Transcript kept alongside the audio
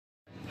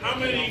How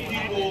many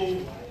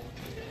people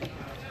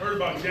heard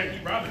about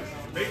Jackie Robinson,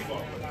 the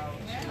baseball player?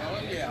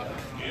 Oh, yeah.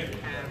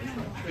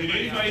 Did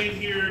anybody in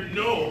here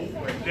know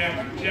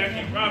that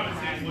Jackie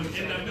Robinson was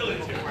in the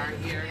military?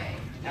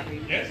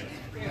 Yes?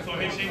 So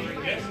hey, Shane,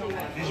 yes?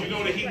 Did you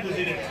know that he was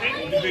in a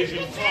tank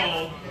division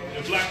called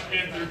the Black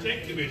Panther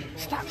Tank Division?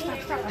 Stop.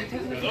 I'm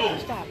taking the Hello?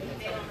 Stop.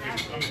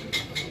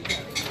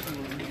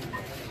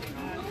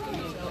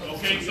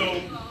 Okay,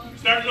 so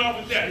starting off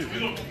with that,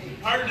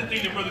 part of the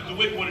thing that Brother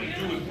DeWitt wanted to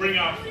do was bring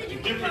out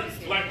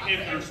different Black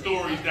Panther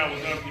stories that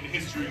was up in the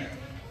history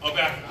of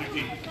African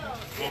people.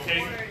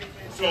 Okay?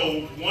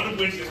 So one of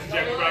which is the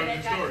Jackie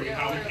Robinson story,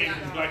 how he came to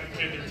the Black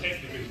Panther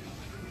Tank Division.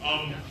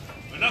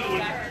 Another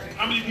one,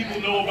 how many people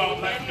know about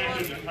Black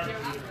Panther, the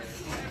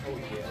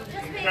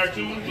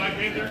cartoon Black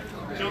Panther,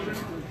 children?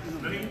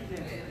 None of you?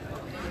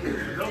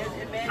 No?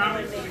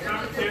 Comics, the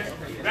comics, yes.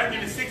 Back in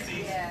the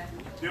 60s,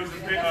 there was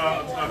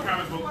a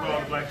comic book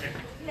called Black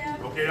Panther.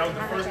 Okay, that was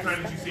the first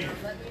time that you see it.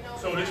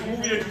 So this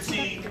movie that you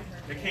see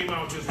that came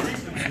out just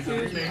recently is a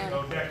remake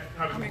of that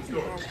comic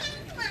book story.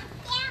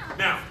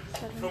 Now,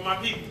 for my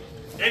people,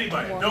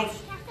 anybody,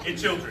 adults and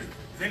children,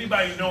 does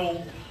anybody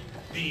know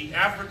the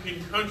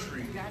African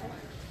country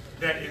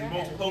that is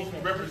most closely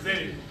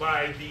represented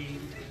by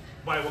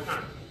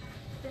Wakanda?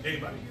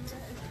 Anybody?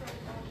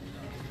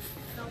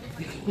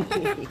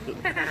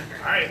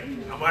 Alright,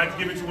 I'm gonna have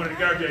to give it to one of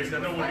the Gargays. I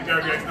know one of the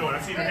Gargays know it.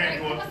 I see the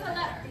hand go up.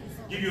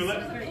 Give you a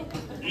letter.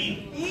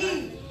 E.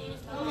 E.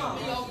 Come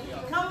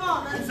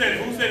on. Who said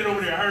it? Who said it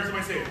over there? I heard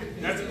somebody say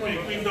it. That's the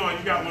Queen. Queen Dawn,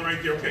 you got one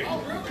right there. Okay.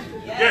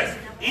 Yes.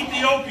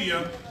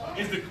 Ethiopia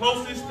is the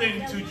closest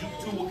thing to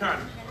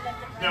Wakanda.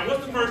 Now,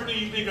 what's the first thing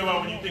you think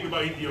about when you think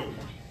about Ethiopia?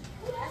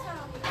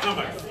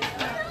 Somebody.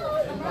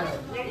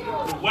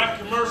 The black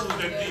commercials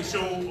that they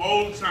show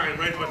all the time,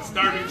 right? About the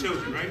starving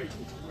children, right?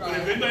 But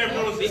if anybody ever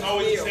noticed, it's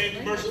always the same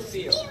commercials.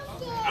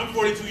 I'm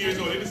 42 years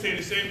old. They've been saying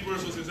the same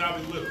commercials since I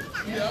was little,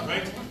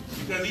 right?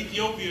 Because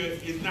Ethiopia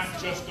is not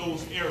just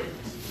those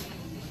areas.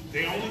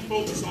 They only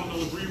focus on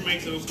those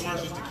remakes of those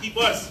commercials to keep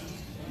us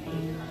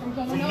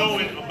from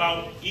knowing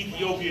about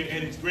Ethiopia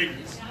and its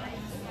greatness.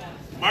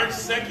 March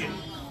 2nd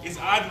is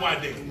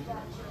Adwa Day.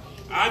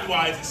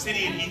 Adwa is a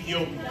city in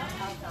Ethiopia.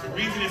 The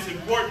reason it's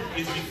important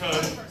is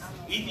because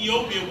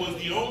Ethiopia was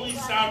the only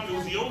sovereign, it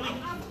was the only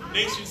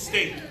nation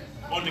state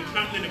on the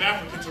continent of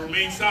Africa to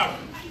remain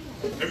sovereign.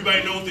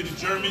 Everybody knows that the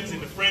Germans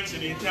and the French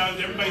and the Italians,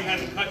 everybody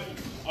has a cut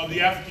of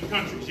the African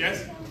countries,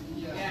 yes?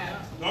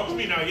 Yeah. Talk to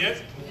me now,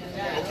 yes?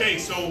 Okay,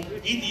 so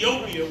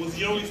Ethiopia was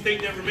the only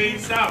state that remained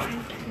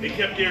sovereign. They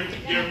kept their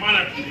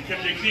monarchy, they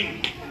kept their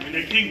king and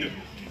their kingdom.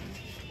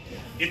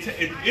 In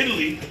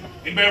Italy,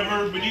 anybody ever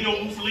heard of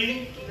Benito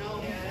Mussolini?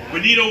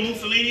 Benito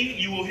Mussolini,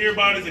 you will hear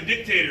about as a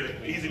dictator.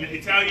 He's an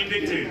Italian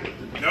dictator.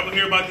 Y'all will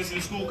hear about this in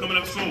school coming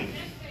up soon.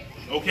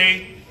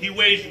 Okay? He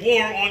waged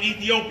war on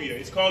Ethiopia.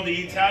 It's called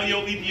the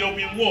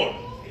Italo-Ethiopian War.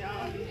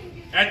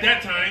 At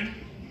that time,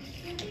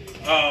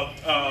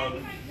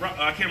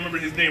 I can't remember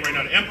his name right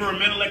now, the Emperor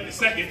Menelik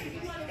II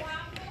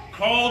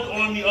called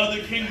on the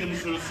other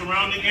kingdoms of the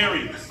surrounding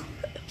areas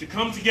to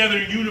come together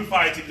and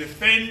unify to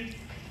defend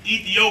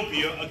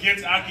Ethiopia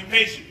against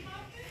occupation.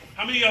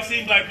 How many of y'all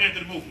seen Black Panther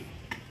the movie?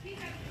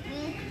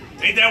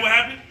 Ain't that what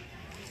happened?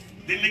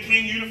 Didn't the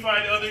king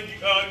unify the other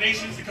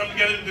nations to come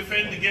together to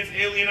defend against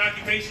alien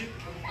occupation?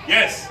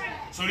 Yes.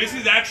 So this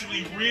is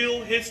actually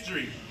real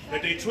history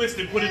that they twist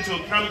and put into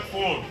a comic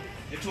form,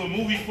 into a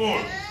movie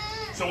form.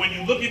 So when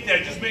you look at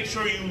that, just make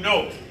sure you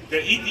know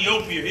that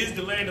Ethiopia is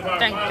the land of our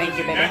fathers,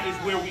 and that is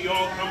where we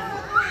all come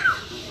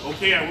from.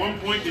 Okay, at one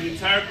point, the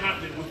entire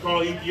continent was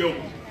called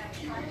Ethiopia.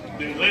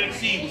 The Atlantic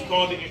Sea was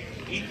called the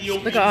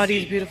Ethiopian Look at all Sea.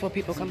 these beautiful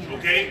people coming.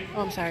 Okay?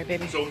 Oh, I'm sorry,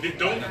 baby. So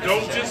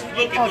don't just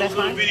look at those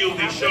little videos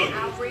they show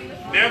you.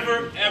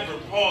 Never, ever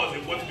pause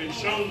at what's been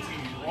shown to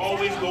you.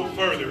 Always go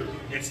further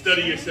and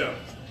study yourself.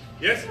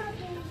 Yes?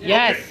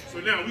 Yes. Okay, so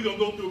now we're going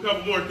to go through a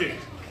couple more things.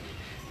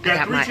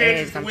 Got Three my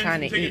chances eggs. to I'm win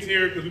trying some to tickets eat.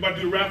 here because we're about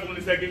to do a raffle in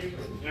a second.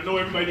 And I know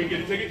everybody didn't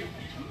get a ticket.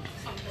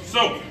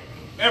 So,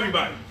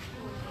 everybody,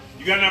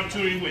 you got an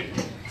opportunity to win.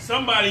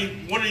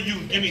 Somebody, one of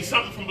you, give me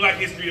something from Black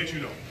history that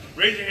you know.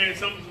 Raise your hand,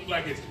 something from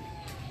Black history.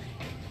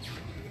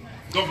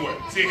 Go for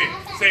it. Say it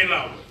here. Say it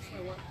loud.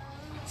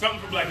 Something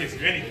from Black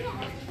history. Anything.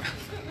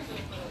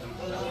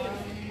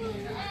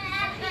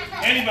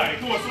 Anybody.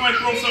 Come on, somebody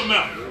throw something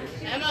out.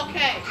 I'm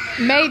okay.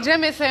 Mae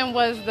Jemison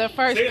was the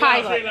first Say it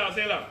loud, pilot. say it loud,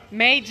 say it loud.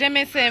 Mae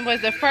Jemison was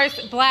the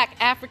first black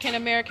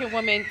African-American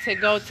woman to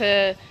go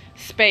to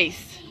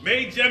space.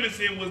 Mae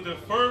Jemison was the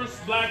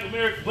first black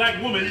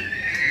woman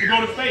to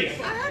go to space.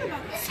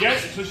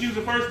 Yes, so she was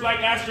the first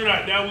black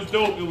astronaut. That was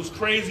dope. It was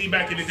crazy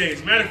back in the day.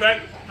 As a matter of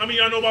fact, how many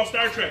of y'all know about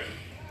Star Trek?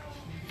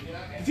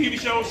 The TV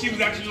show, she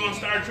was actually on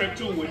Star Trek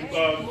too with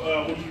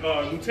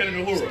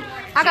Lieutenant Uhura.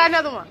 I got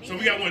another one. So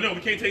we got one. No, we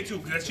can't take two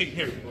because that's cheating.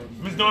 Here,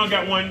 Ms. Dawn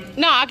got one.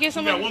 No, I'll get We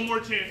some. got one more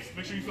chance.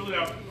 Make sure you fill it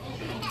out.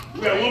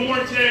 We got one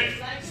more chance.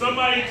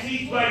 Somebody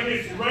teach Black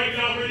history right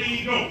now. Ready?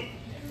 You go.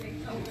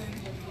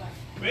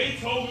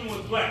 Beethoven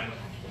was black.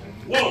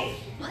 Whoa.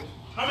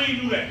 How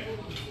many knew that?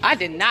 I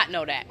did not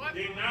know that.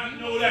 Did not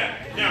know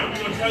that. Now, we're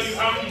going to tell you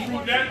how we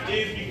prove that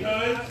is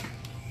because...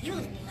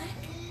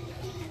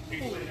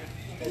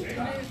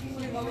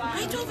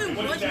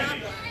 What does that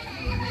mean?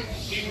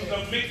 He was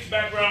of mixed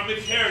background,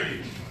 mixed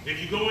heritage. If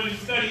you go in and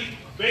study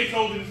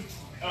Beethoven's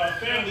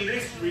family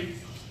history,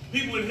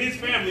 people in his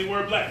family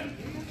were black.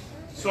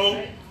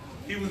 So,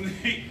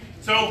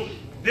 so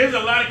there's a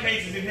lot of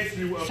cases in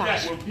history of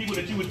black where people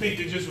that you would think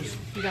that just was,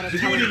 that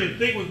you wouldn't even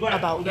think was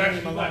black, was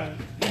actually black.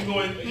 You can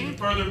go even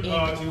further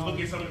to look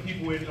at some of the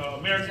people in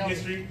American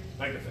history,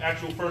 like the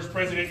actual first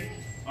president,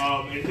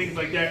 and things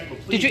like that. But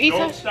please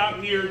don't stop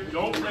here.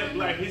 Don't let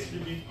Black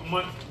History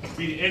Month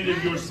be the end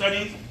of your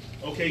studies.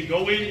 Okay,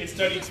 go in and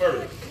study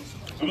further.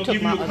 I'm going to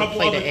give you a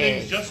couple other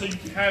things just so you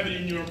can have it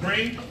in your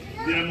brain.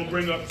 Then I'm going to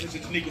bring up Sister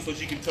Tanika so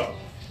she can talk.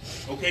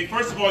 Okay,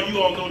 first of all,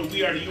 you all know that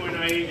we are the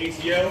UNIA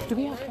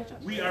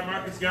ACL. We are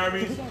Marcus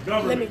Garvey's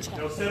government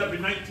that was set up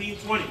in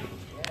 1920.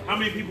 How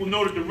many people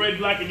know that the red,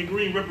 black, and the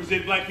green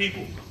represent black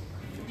people?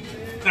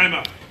 Time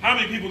out. How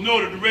many people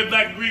know that the red,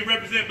 black, and green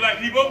represent black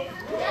people?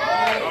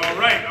 All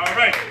right, all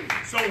right.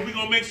 So we're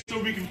going to make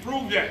sure we can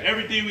prove that.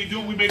 Everything we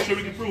do, we make sure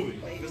we can prove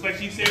it. Just like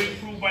she said, it was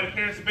proved by the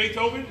parents of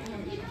Beethoven.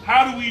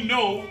 How do we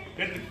know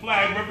that the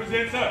flag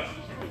represents us?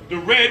 The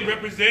red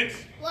represents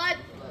blood.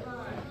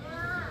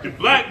 The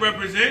black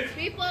represents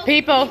people.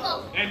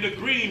 And the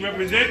green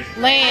represents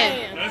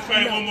land. Let's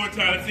try it one more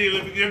time. Let's see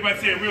if everybody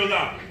say it real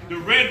loud. The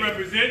red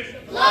represents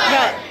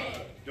blood.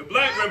 The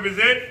black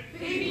represents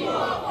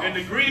people. And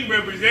the green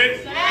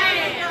represents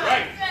land.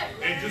 Right.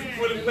 And just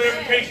for the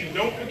clarification,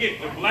 don't forget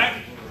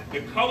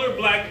the color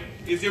black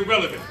is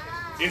irrelevant.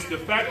 It's the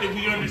fact that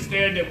we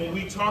understand that when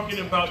we're talking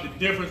about the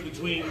difference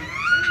between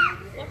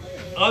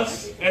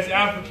us as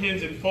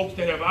Africans and folks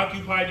that have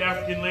occupied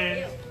African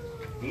lands,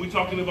 when we're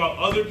talking about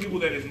other people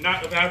that is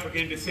not of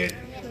African descent,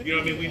 you know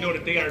what I mean, we know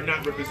that they are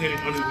not represented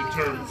under the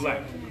term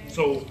black.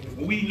 So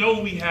we know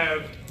we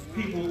have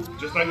people,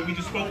 just like what we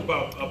just spoke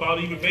about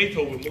even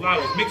Beethoven,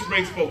 mulattoes, mixed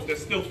race folks,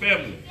 that's still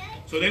family.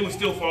 So they would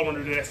still fall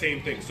under that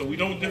same thing. So we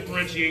don't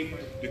differentiate.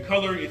 The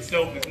color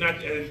itself is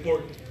not as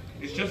important.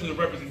 It's just a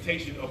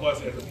representation of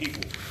us as a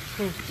people.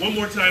 One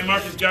more time,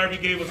 Marcus Garvey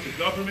gave us the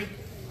government.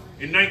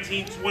 In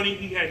 1920,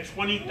 he had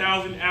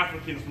 20,000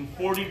 Africans from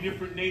 40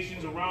 different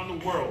nations around the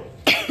world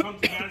come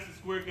to Madison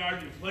Square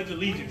Garden and pledge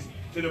allegiance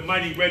to the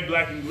mighty red,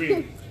 black, and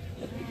green.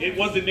 It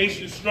was a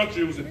nation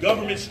structure. It was a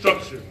government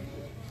structure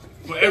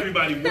for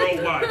everybody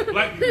worldwide,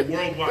 black people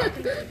worldwide.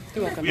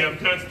 We have a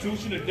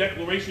constitution, a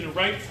declaration of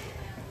rights,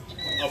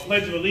 a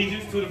pledge of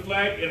allegiance to the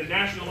flag, and a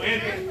national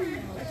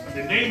anthem.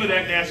 The name of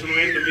that national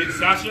anthem is,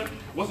 Sasha,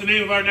 what's the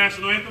name of our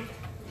national anthem?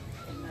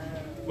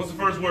 What's the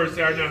first word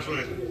to our national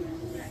anthem?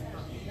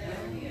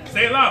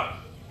 Say it loud.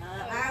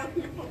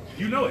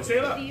 You know it. Say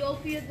it loud.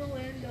 Ethiopia, the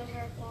land of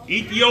our fathers.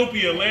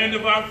 Ethiopia, land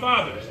of our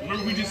fathers.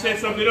 Remember we just said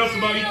something else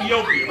about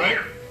Ethiopia, right?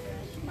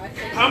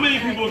 How many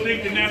people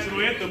think the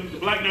national anthem, the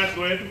black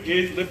national anthem,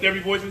 is Lift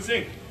Every Voice and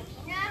Sing?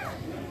 You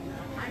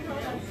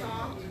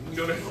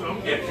know that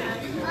song? Yes.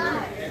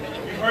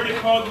 You've heard it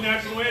called the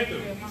national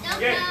anthem.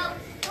 Yes.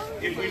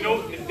 If we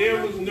know that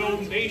there was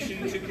no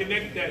nation to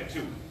connect that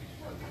to.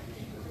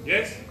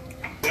 Yes?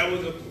 That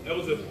was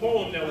a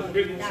poem that was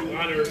written to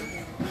honor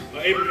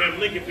Abraham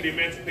Lincoln for the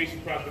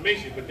Emancipation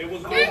Proclamation, but there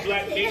was no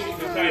black nation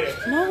to tie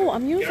that to. No,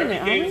 I'm using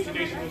it. Gave us the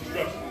national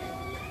instruction.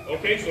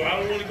 Okay, so I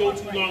don't want to go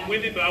too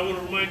long-winded, but I want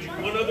to remind you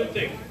one other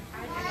thing.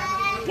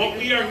 What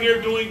we are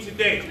here doing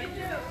today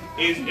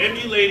is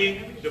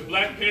emulating the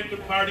Black Panther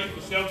Party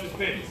for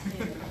self-defense.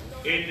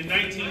 In the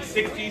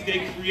 1960s,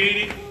 they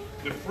created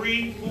the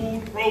Free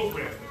Food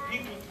Program, the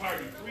People's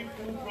Party Free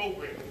Food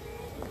Program.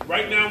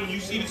 Right now, when you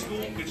see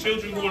the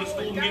children going to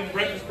school and getting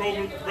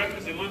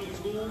breakfast and lunch in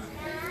schools,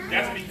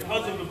 that's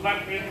because of the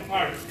Black Panther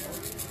Party.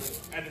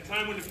 At the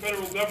time when the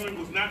federal government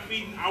was not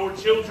feeding our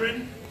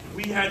children,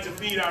 we had to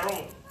feed our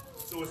own.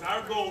 So it's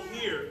our goal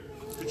here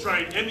to try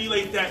and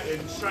emulate that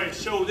and try and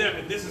show them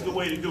that this is the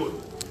way to do it.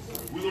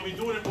 We're going to be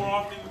doing it more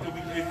often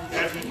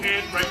as we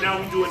can. Right now,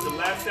 we do it the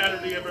last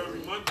Saturday of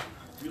every month.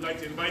 We'd like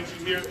to invite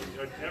you here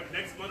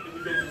next month, and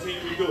we're going to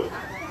continue to do it.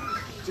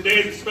 Today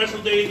is a special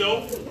day,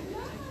 though.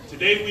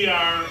 Today we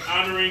are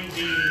honoring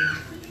the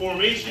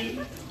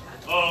formation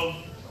of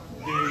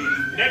the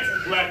next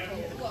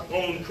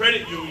black-owned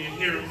credit union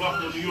here in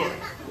Buffalo, New York.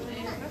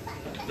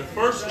 The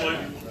first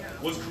one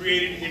was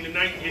created in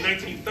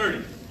 1930.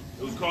 It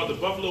was called the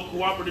Buffalo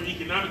Cooperative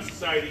Economic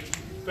Society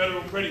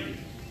Federal Credit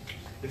Union.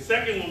 The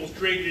second one was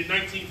created in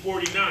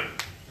 1949.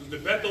 It was the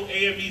Bethel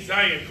AME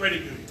Zion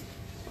Credit Union.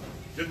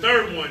 The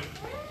third one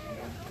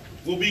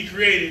will be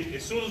created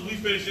as soon as we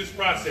finish this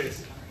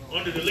process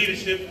under the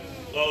leadership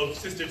of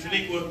Sister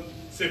Tanika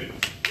Simmons.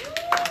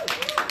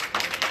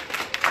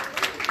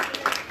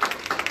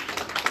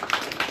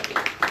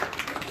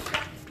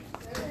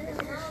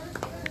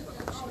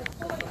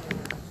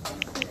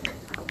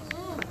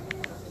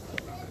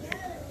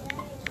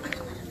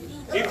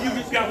 If you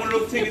just got one of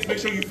those tickets, make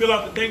sure you fill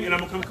out the thing and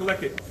I'm gonna come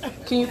collect it.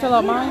 Can you fill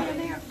out mine?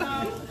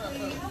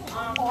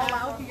 All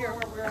out here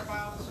where we're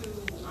about to do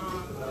the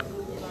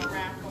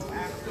raffle.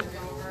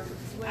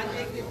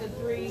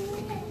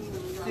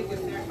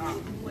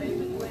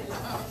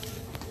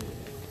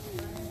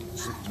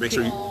 Just make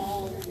sure you.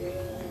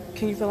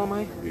 Can you fill on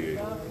mine?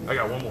 Yeah. I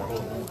got one more. Hold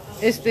on.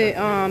 It's the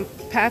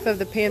Path of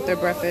the Panther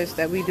Breakfast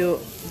that we do,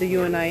 the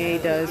UNIA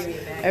does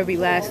every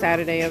last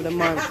Saturday of the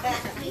month.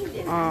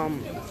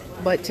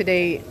 But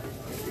today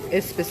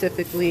is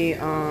specifically,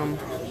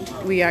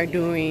 we are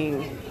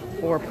doing,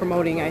 or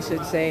promoting, I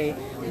should say,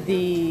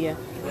 the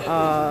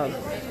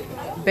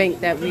bank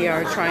that we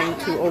are trying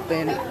to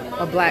open,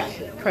 a black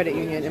credit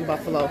union in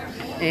Buffalo.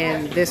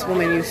 And this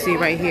woman you see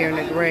right here in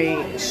the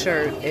gray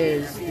shirt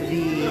is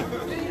the,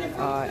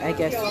 I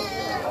guess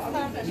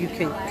you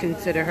can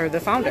consider her the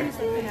founder.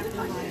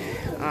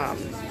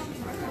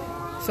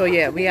 So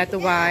yeah, we at the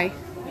Y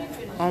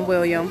on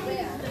William,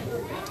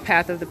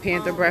 Path of the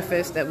Panther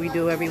Breakfast that we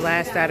do every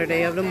last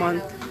Saturday of the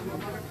month.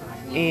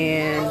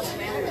 And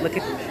look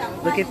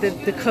at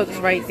the cooks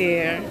right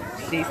there.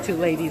 These two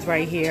ladies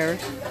right here.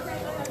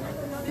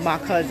 My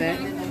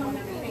cousin.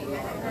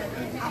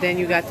 Then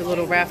you got the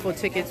little raffle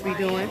tickets we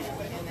doing.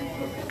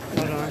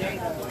 Hold on.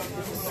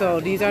 So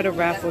these are the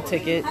raffle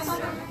tickets.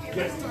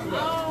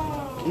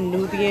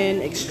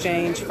 Nubian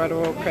Exchange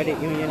Federal Credit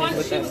Union is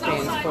what that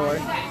stands for.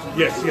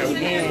 Yes, yeah.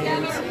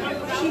 And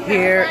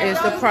here is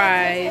the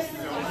prize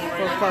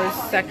for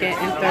first, second,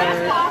 and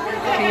third.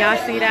 Can y'all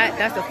see that?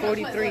 That's a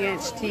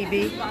 43-inch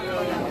TV.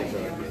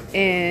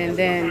 And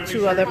then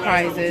 2 other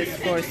prizes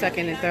for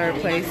second and third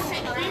place.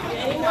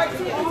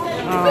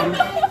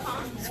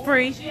 It's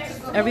free.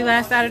 Every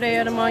last Saturday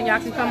of the month, y'all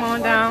can come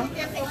on down.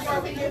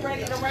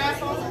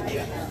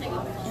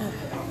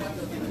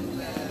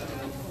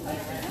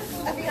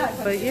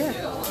 But yeah,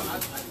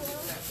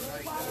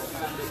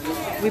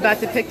 we about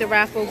to pick the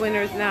raffle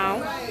winners now.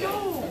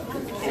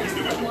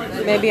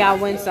 Maybe I'll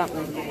win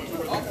something.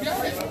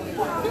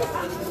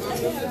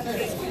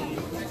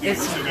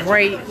 It's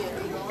great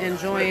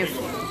enjoying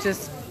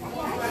just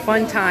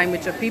fun time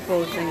with your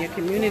peoples and your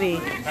community.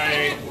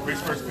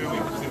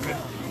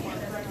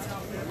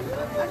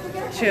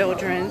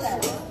 Children's,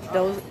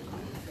 those.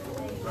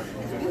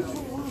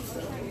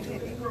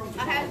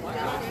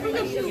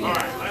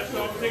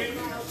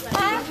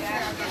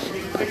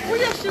 Where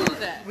your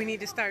shoes at? We need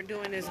to start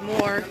doing this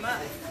more,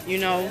 you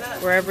know,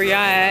 wherever y'all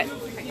at.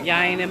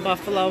 Y'all ain't in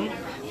Buffalo.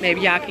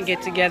 Maybe y'all can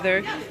get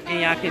together and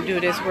y'all can do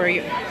this where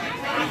you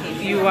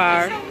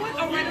are.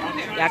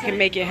 Y'all can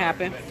make it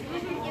happen.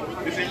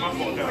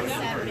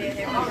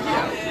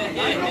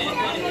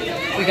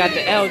 We got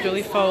the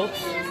elderly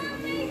folks.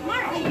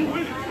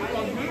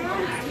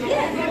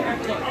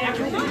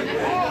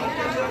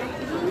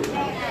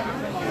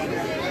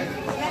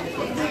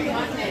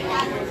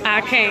 I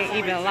can't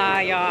even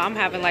lie, y'all. I'm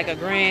having like a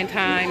grand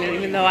time,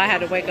 even though I had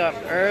to wake up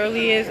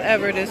early as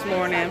ever this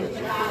morning,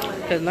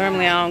 because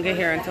normally I don't get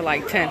here until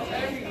like 10.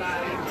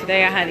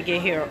 Today I had to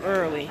get here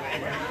early,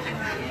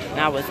 and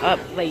I was up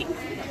late.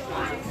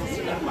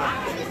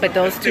 But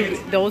those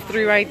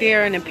 3 right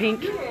there in the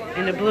pink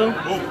and the blue,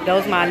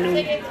 those my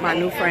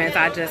new friends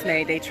I just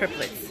made. They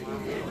triplets.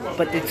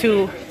 But the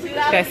 2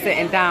 that's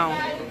sitting down,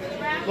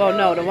 well,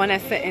 no, the one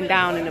that's sitting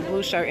down in the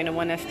blue shirt and the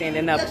one that's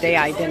standing up, they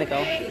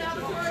identical.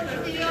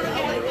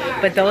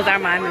 But those are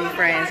my new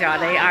friends, y'all.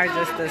 They are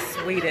just the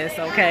sweetest,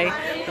 okay?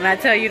 When I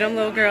tell you them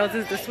little girls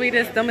is the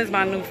sweetest, them is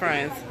my new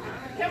friends.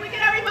 Can we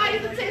get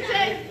everybody's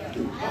attention?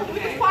 Can we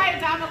just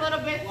quiet down a little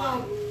bit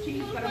so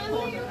she's going to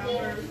pull the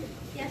numbers?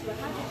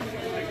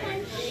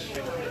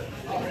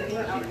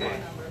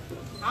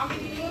 How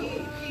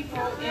many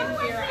people in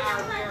here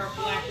are aware of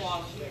Black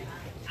Wall Street?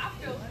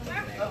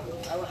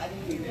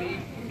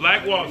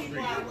 Black Wall Street.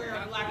 Aware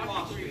of Black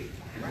Wall Street.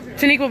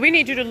 Taniqua, we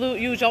need you to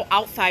use your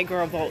outside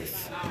girl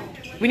voice.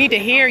 We need to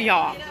hear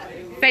y'all.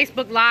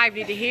 Facebook Live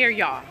need to hear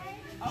y'all.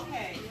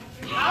 Okay.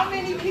 How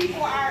many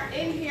people are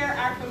in here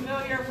are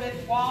familiar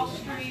with Wall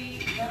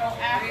Street, Little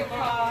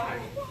Africa,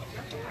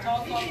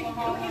 Tulsa,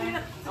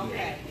 Oklahoma?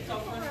 Okay. So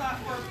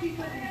for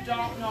people who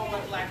don't know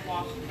what Black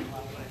Wall Street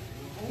was,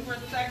 we were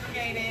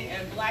segregated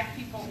and black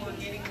people were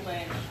getting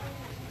lynched.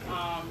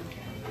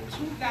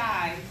 2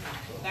 guys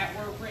that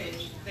were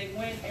rich, they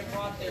went and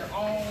bought their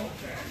own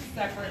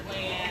separate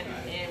land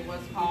and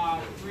was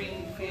called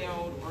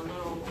Greenfield or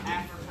Little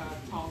Africa,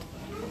 Tulsa.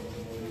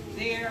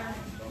 There,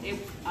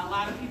 a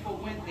lot of people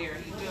went there.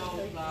 He built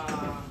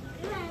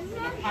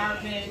an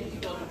apartment, he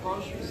built a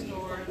grocery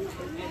store,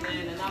 and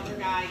then another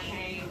guy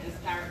came and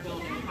started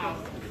building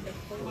houses.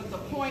 But the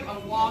point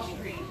of Wall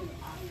Street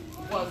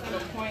was the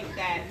point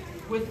that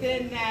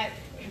within that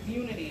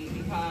community,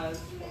 because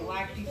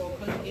black people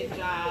couldn't get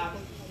jobs,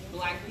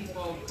 black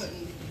people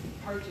couldn't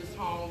purchase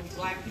homes,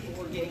 black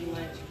people were getting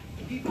lynched.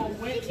 People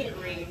went to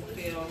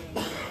Greenfield,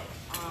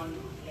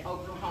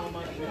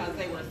 Oklahoma because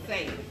they were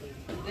safe.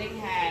 They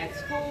had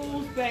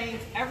schools,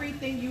 banks,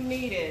 everything you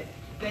needed,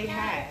 they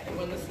had.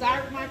 When the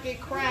stock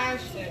market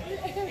crashed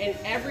and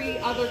every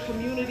other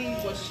community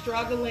was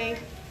struggling,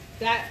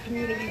 that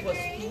community was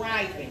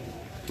thriving.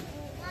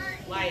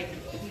 Like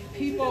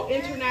people,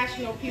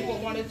 international people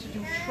wanted to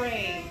do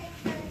trade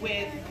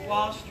with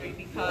Wall Street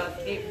because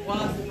it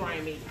was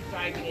thriving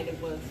and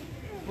it was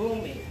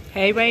booming.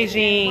 Hey, One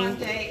Regine.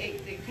 day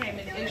it became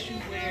an issue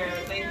where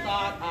they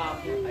thought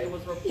it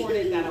was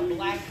reported that a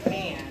black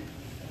man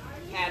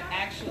had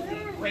actually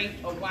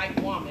raped a white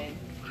woman,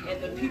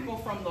 and the people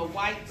from the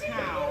white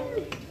town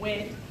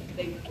went,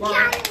 they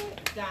burned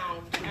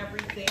down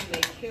everything,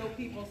 they killed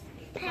people.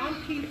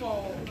 Some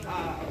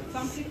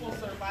people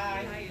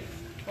survived,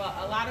 but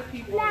a lot of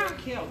people were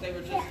killed. They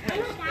were just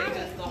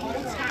lynched. The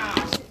whole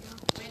town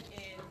went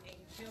in and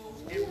killed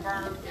and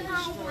burned and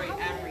destroyed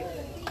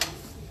everything.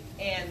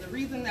 And the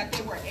reason that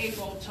they were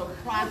able to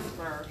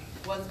prosper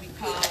was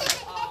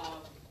because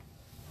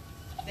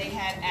they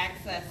had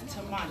access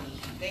to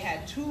money. They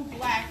had two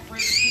black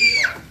rich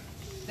people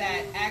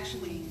that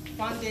actually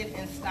funded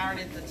and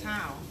started the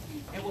town.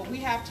 And what we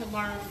have to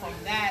learn from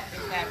that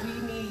is that we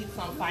need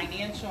some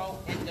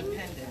financial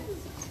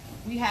independence.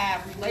 We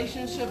have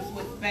relationships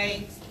with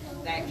banks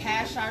that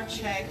cash our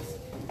checks,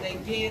 they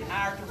get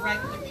our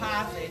direct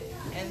deposit,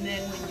 and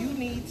then when you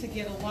need to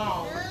get a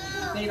loan,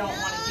 they don't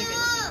want to give it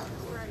to you.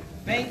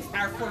 Banks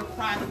are for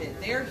profit.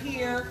 They're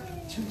here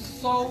to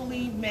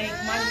solely make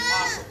money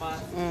off of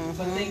us,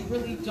 but they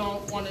really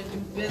don't want to do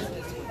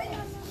business with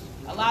us.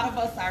 A lot of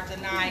us are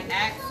denied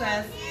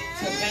access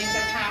to bank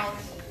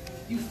accounts.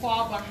 You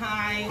fall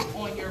behind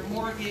on your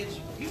mortgage,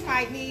 you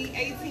might need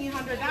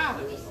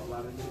 $1,800.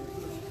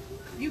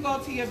 You go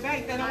to your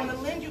bank, they don't want to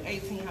lend you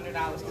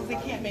 $1,800 because they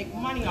can't make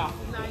money off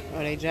of it. Or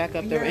they jack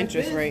up their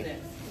interest rate.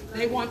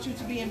 They want you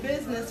to be in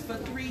business for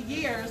 3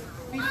 years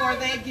before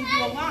they give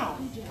you a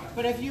loan.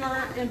 But if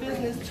you're in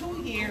business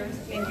 2 years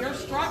and you're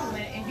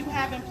struggling and you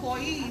have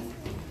employees,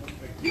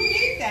 you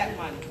need that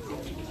money.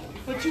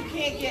 But you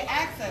can't get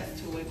access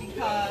to it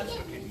because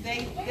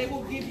they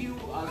will give you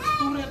a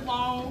student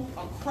loan,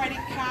 a credit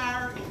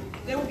card.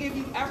 They will give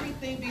you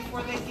everything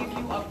before they give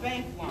you a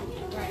bank loan.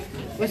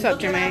 What's up,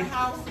 Jermaine?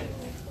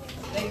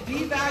 They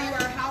devalue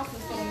our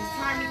houses, so when it's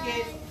time to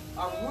get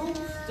a roof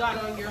done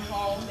on your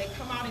home, they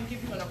come out and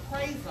give you an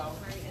appraisal,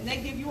 and they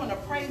give you an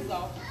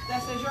appraisal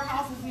that says your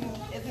house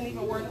isn't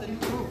even worth the new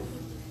roof.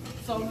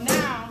 So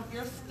now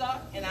you're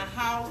stuck in a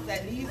house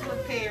that needs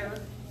repair,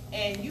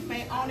 and you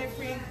may own it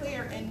free and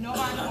clear, and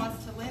nobody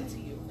wants to lend to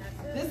you.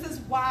 This is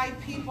why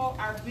people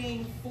are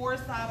being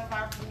forced out of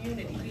our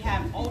community. We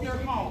have older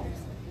homes.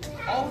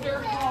 Older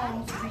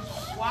homes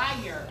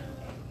require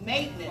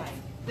maintenance.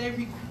 They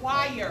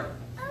require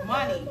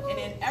money, and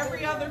in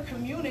every other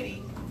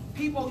community,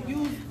 people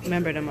use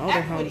remember them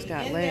older homes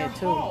got lead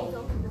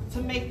too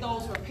to make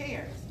those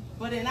repairs.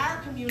 But in our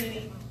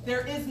community,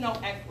 there is no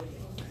equity.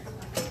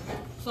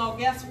 So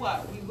guess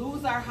what? We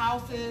lose our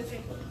houses,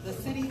 the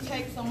city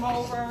takes them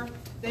over,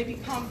 they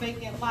become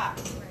vacant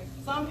lots.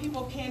 Some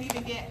people can't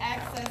even get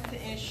access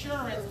to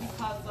insurance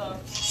because of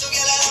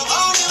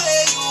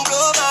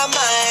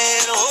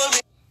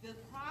the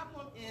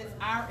problem is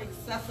our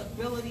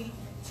accessibility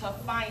to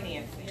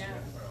financing.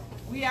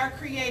 We are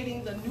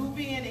creating the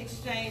Nubian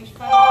Exchange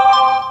Fund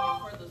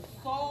for the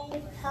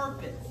sole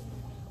purpose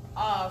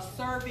of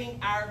serving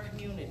our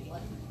community.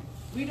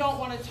 We don't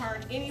want to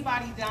turn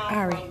anybody down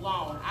for a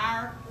loan.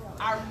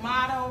 Our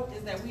motto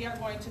is that we are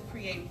going to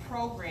create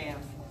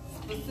programs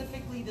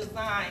specifically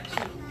designed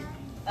to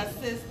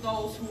assist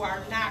those who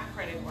are not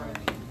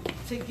creditworthy,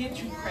 to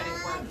get you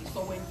creditworthy.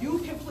 So when you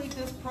complete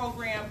this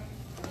program,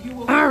 you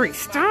will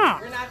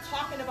stop. We're not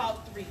talking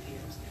about 3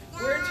 years.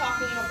 We're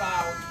talking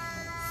about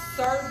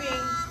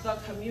serving the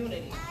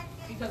community.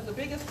 Because the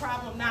biggest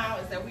problem now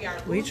is that we are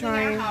losing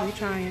our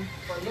houses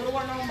for little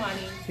or no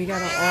money. We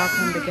gotta all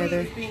come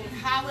together. It's being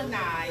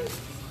colonized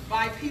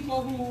by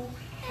people who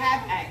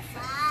have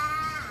access.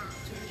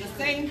 The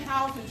same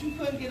house that you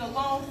couldn't get a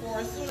loan for,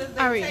 as soon as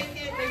they take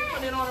it, they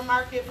put it on the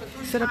market for 3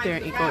 times. Sit up there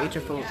and go eat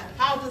your food.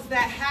 How does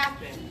that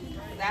happen?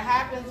 That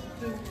happens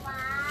through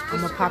I'm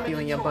gonna pop you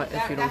in your butt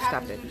if you don't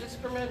stop it.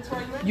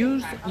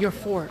 Use your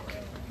fork.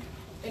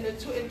 In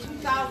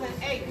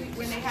 2008,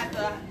 when they had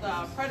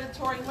the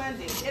predatory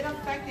lending, it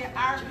impacted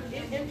our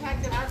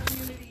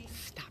community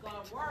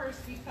worse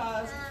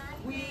because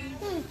we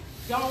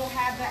don't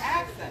have the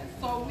access.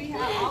 So we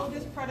have all of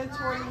this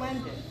predatory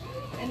lending.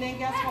 And then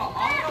guess what?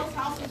 All of those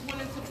houses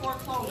went into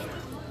foreclosure.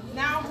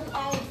 Now who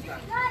owns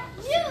them?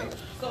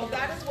 So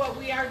that is what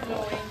we are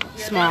doing.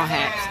 Small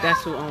hats,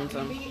 that's who owns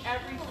them. We meet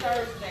every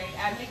Thursday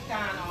at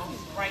McDonald's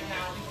right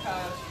now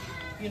because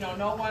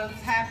no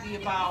one's happy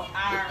about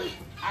our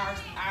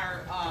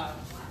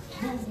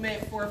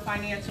movement for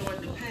financial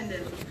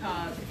independence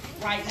because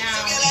right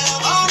now,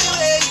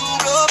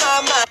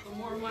 the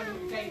more money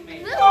they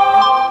make,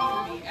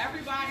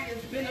 everybody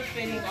is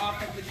benefiting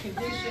off of the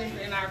conditions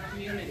in our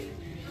community.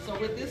 So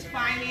with this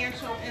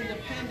financial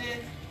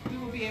independence, we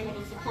will be able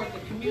to support the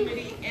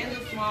community and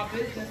the small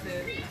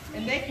businesses,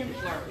 and they can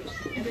flourish.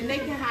 And then they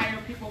can hire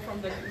people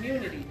from the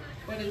community.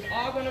 But it's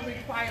all going to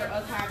require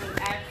us having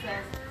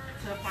access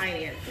to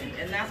financing,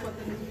 and that's what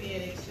the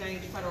Nubian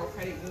Exchange Federal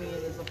Credit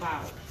Union is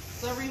about.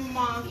 So every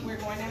month we're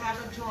going to have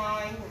a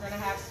drawing, we're going to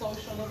have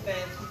social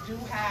events. We do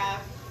have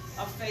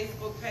a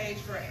Facebook page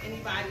for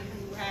anybody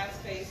who has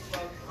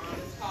Facebook.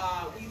 It's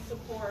called We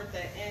Support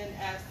the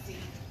NFC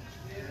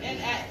And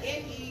at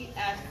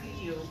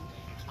NEFCU,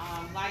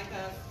 like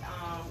us,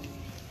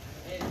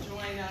 and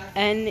join us.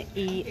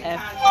 NEFCU.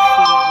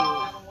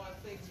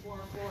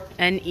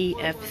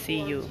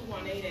 NEFCU.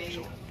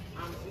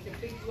 We can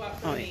pick you up Oh,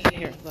 from me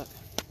here, look.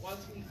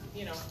 once we,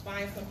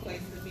 find some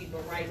place to meet.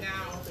 But right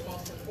now, the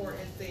most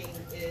important thing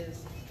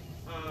is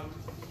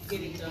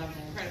getting the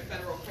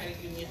federal credit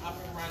union up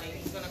and running.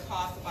 It's going to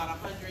cost about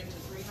 $100,000 to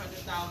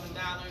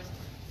 $300,000,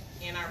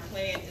 and our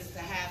plan is to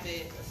have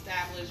it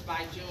established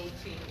by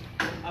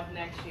Juneteenth of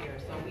next year.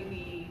 So we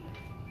need,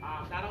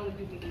 not only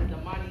do we need the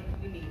money,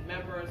 we need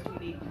members, we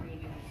need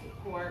community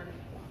support.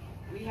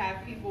 We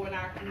have people in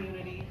our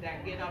community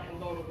that get up and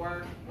go to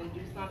work and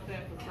do something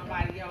for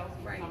somebody else,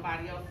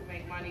 to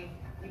make money.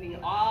 We need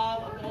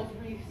all of those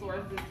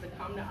resources to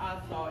come to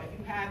us. So if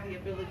you have the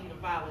ability to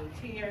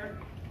volunteer,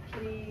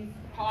 please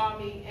call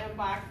me,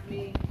 inbox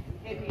me,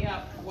 hit me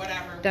up,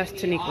 whatever. That's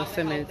Taniqua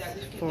Simmons,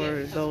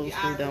 for those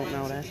who don't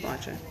know that's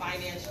watching.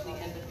 Financially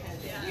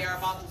independent. We are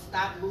about to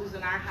stop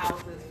losing our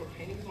houses for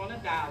pennies on a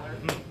dollar.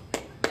 We're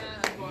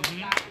going to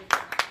stop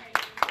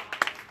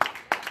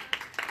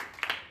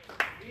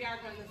we are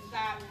going to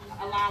stop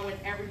allowing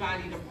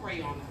everybody to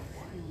prey on us.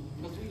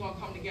 Because we're going to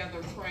come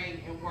together,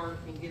 pray, and work,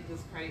 and get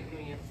this credit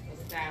union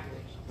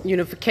established.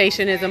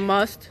 Unification is a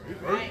must.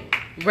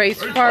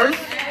 Race first.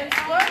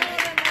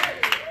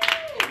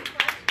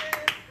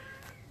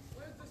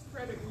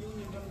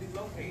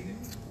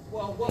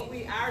 Well, what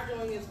we are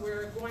doing is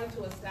we're going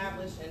to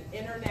establish an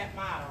internet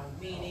model,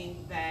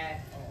 meaning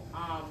that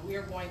we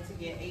are going to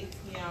get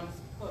ATMs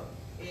put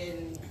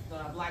in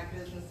the black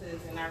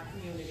businesses in our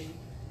community.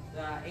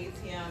 The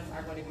ATMs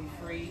are going to be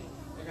free.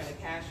 They're going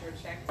to cash your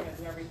check. They're going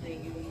to do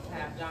everything you need to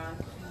have done.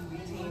 We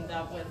teamed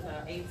up with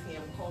the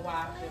ATM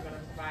co-op. They're going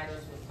to provide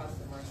us with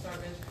customer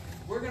service.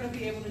 We're going to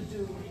be able to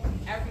do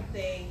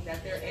everything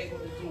that they're able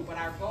to do, but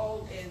our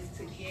goal is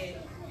to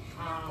get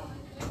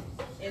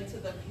into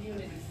the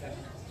community center,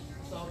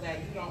 so that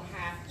you don't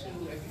have to,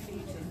 if you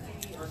need to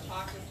see or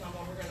talk to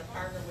someone, we're going to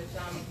partner with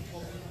them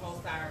when we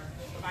host our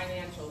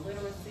financial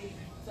literacy,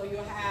 so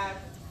you'll have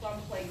some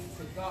place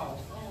to go.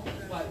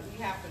 But we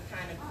have to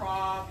kind of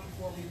crawl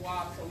before we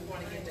walk, so we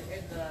want to get the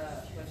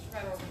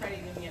federal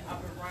credit union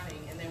up and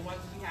running, and then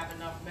once we have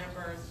enough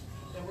members,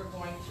 then we're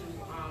going to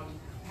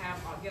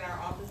get our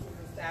offices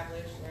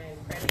established in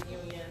credit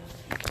unions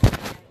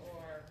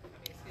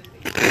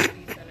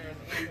community centers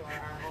and/or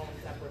our own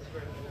separate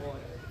brick and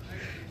mortar.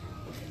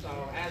 So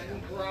as we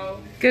grow.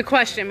 Good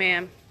question,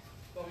 ma'am.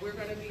 But we're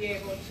going to be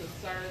able to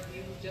serve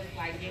you just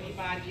like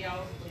anybody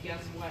else. But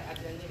guess what? At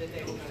the end of the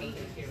day, we're going to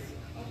take care of you.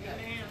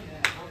 Okay.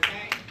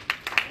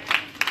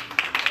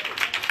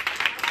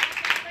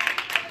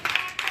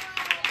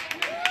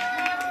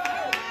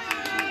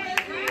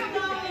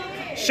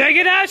 Okay. Shake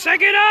it up,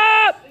 shake it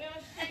up!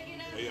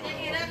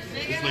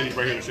 This lady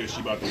right here says she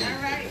about to win.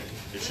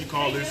 If she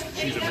called this,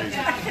 she's amazing.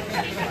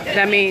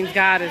 That means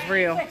God is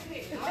real.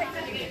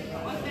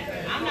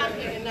 I'm not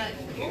picking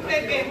nothing.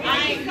 I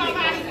ain't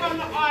somebody from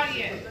the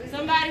audience.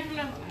 Somebody from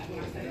the...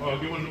 Oh,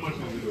 get one of the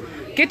munchkins to do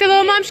it. Get the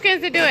little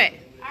munchkins to do it.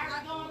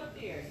 I'm going up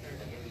there.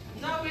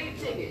 No, we can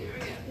take it.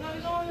 No,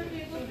 we're going up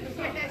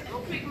there. Go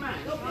pick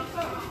mine. Go pick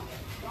mine.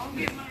 Don't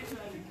get mine.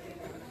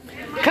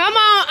 Come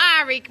on,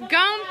 Ari. Go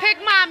and pick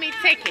mommy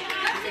ticket.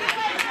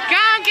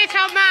 Go and get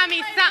your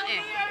mommy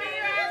something.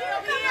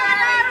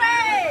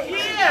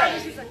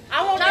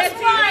 I want that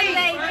baby.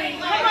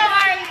 Come on,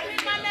 Ari.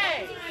 Pick my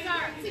name.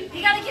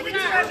 You gotta give it to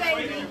her,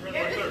 baby.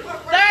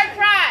 Third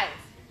prize.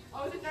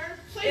 Oh, is it third?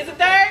 Is it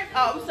third?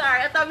 Oh, I'm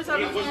sorry. I thought we saw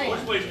the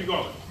Which place we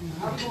going?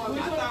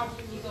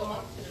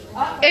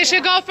 It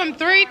should go from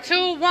 3,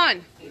 2,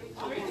 1.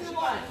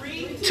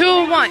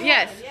 2, 1,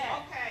 yes.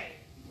 Okay.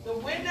 The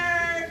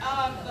winner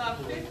of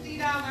the $50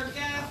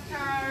 gas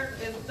card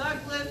is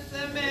Douglas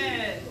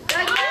Simmons.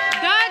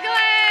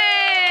 Douglas!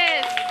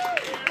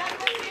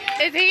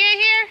 Is he in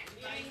here?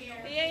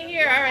 He ain't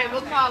here. All right,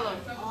 we'll call him.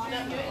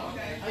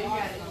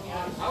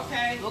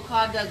 Okay. We'll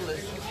call Douglas.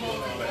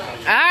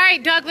 All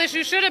right, Douglas,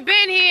 you should have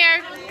been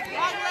here.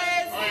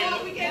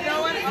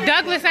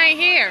 Douglas ain't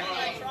here.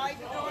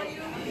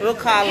 We'll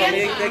call him.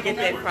 He'll get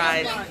that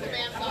prize.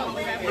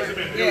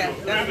 Yeah,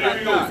 that's what I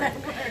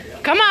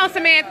thought. Come on,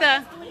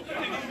 Samantha.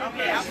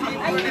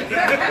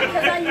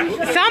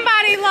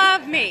 Somebody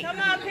love me. Come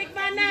on, pick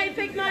my name.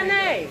 Pick my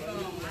name.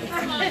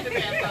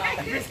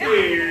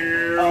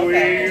 Here we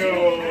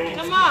go.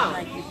 Come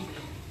on.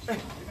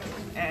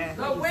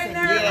 The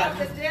winner of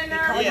the dinner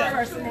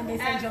at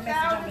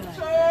Salvatore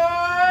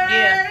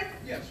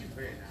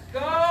goes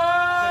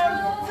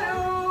to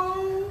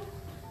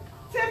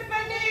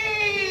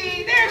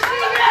Tiffany. There she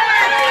is.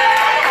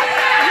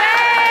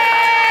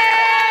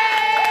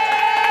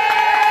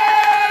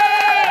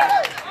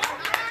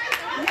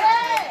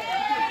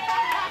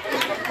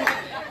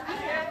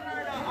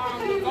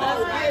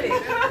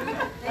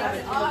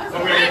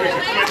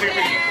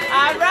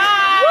 All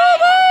right.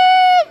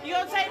 You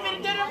gonna take me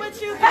to dinner with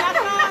you? Can I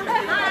come?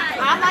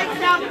 I like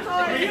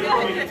Salvatore.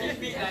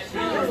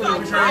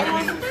 I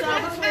want some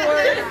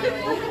Salvatore.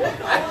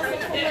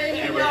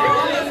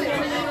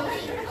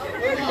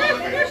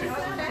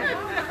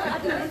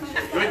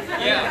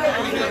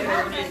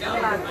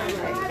 All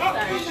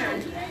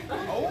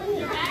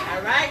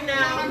right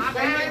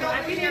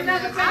now.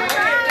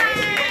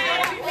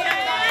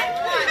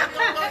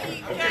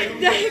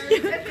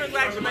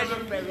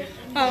 Congratulations, baby.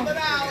 Oh.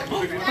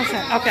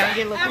 Okay, I'll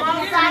get a little. Come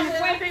on,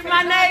 Sasha, pick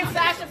my name.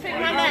 Sasha, pick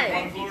my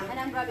name.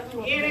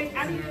 Eric,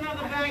 I need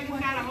another bag. You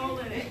got a hole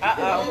in it.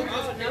 Uh-oh.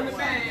 Another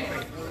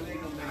bag.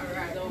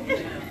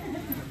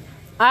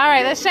 All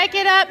right, let's shake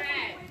it up.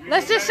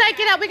 Let's just shake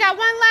it up. We got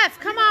one left.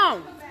 Come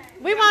on.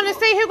 We want to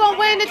see who's gonna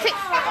win the team.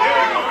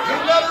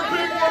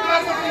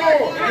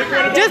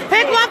 Just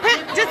pick one.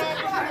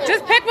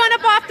 Just pick one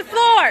up off the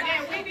floor.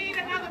 We need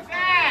another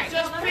bag.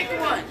 Just pick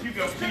one.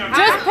 Just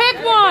pick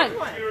one.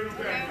 Go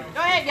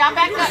ahead, y'all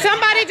back up.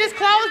 Somebody just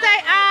close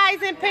their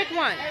eyes and pick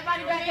one.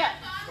 Everybody back up.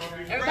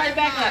 Everybody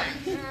back up.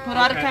 Put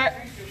all the cards.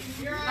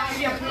 Here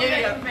we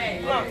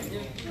go.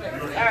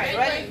 All right,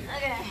 ready?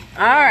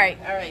 All right.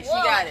 All right, she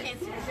got it.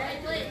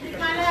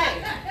 My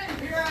name.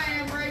 Here I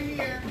am, right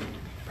here.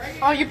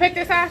 Oh, you picked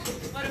this out?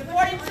 For the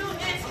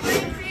 42-inch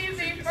screen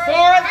TV.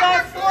 For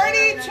the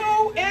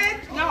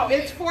 42-inch, no,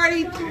 it's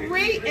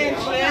 43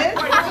 inches.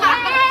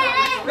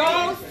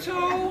 Goes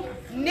to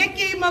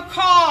Nikki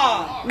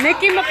McCall.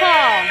 Nikki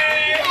McCall.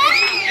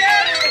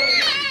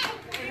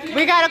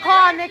 We got to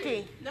call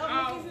Nikki.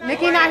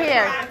 Nikki not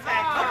here.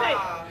 Okay.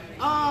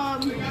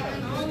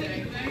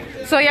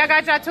 So y'all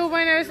got y'all two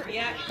winners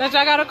Yeah. that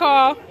y'all got to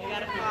call.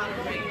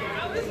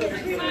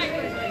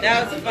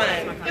 That was fun.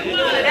 We're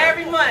doing it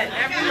every month.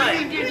 Every month.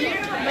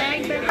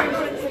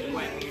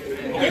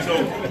 Okay, so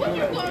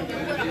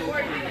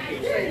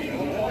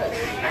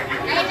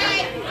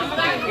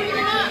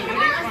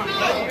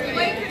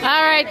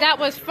All right, that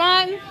was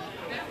fun.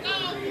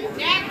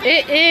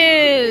 It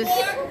is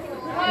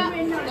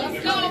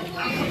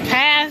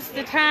past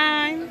the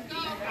time.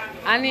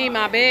 I need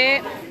my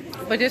bed,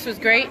 but this was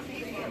great.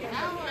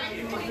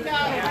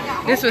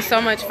 This was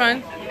so much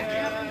fun.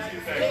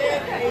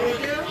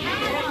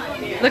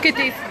 Look at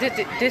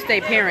this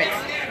they parents.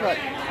 Look,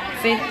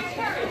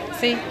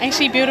 see, ain't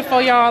she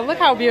beautiful, y'all? Look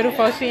how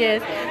beautiful she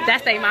is.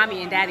 That's they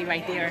mommy and daddy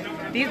right there.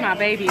 These my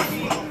babies.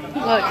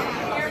 Look,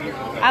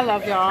 I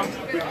love y'all.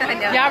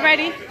 Y'all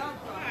ready?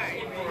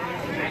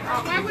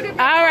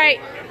 All right,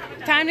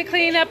 time to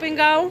clean up and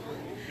go.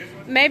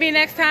 Maybe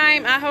next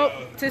time, I hope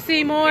to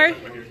see more.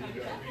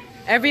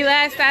 Every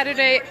last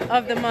Saturday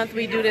of the month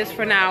we do this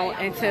for now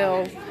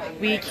until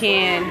we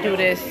can do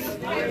this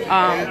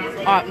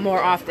more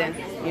often.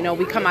 You know,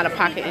 we come out of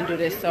pocket and do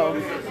this, so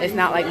it's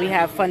not like we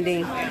have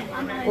funding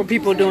or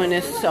people doing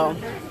this. So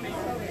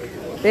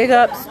big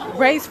ups,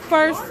 race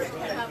first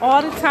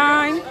all the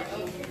time.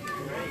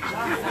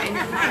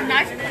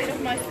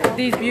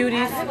 These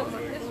beauties,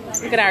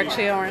 look at our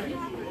children.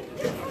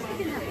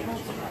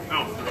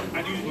 no,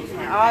 I do.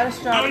 All the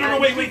strong. No,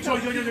 wait, Joy.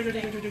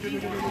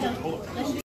 Hold on.